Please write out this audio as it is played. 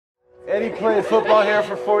Eddie played football here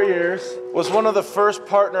for 4 years, was one of the first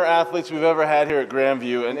partner athletes we've ever had here at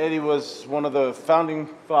Grandview, and Eddie was one of the founding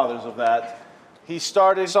fathers of that. He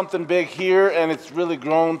started something big here, and it's really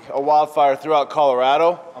grown a wildfire throughout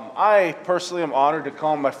Colorado. I personally am honored to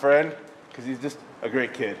call him my friend, because he's just a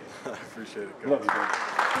great kid. I appreciate it, guys. Love you, buddy.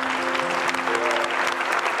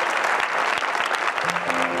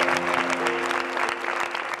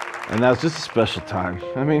 And that was just a special time.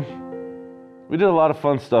 I mean, we did a lot of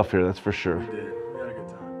fun stuff here, that's for sure. We did. We had a good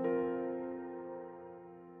time.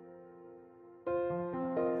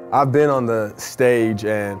 I've been on the stage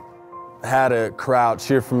and had a crowd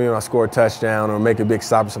cheer for me when I score a touchdown or make a big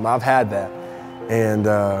stop or something. I've had that. And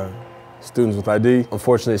students with ID,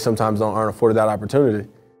 unfortunately, sometimes aren't afforded that opportunity.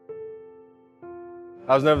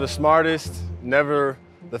 I was never the smartest, never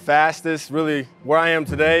the fastest. Really, where I am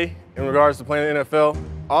today in regards to playing in the NFL,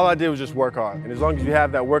 all I did was just work hard. And as long as you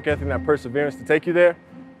have that work ethic and that perseverance to take you there,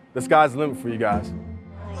 the sky's the limit for you guys.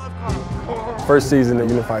 First season of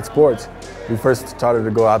Unified Sports, we first started to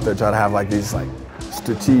go out there, try to have these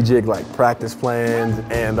strategic practice plans,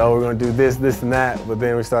 and we're gonna do this, this, and that. But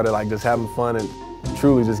then we started just having fun and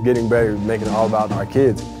truly just getting better, making it all about our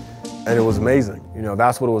kids. And it was amazing. You know,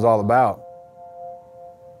 that's what it was all about.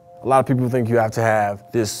 A lot of people think you have to have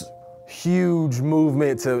this huge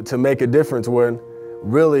movement to make a difference, when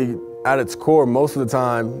really, at its core, most of the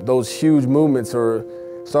time, those huge movements start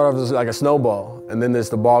off as like a snowball, and then as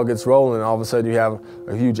the ball gets rolling, and all of a sudden you have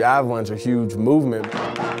a huge avalanche, a huge movement.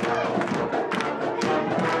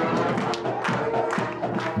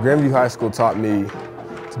 Grandview High School taught me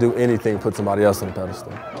to do anything, put somebody else on a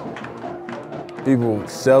pedestal. People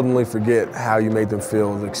seldomly forget how you made them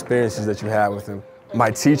feel, the experiences that you had with them. My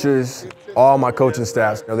teachers, all my coaching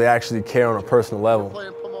staffs, they actually care on a personal level.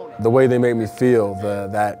 The way they made me feel,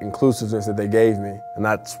 that inclusiveness that they gave me, and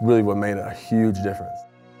that's really what made a huge difference.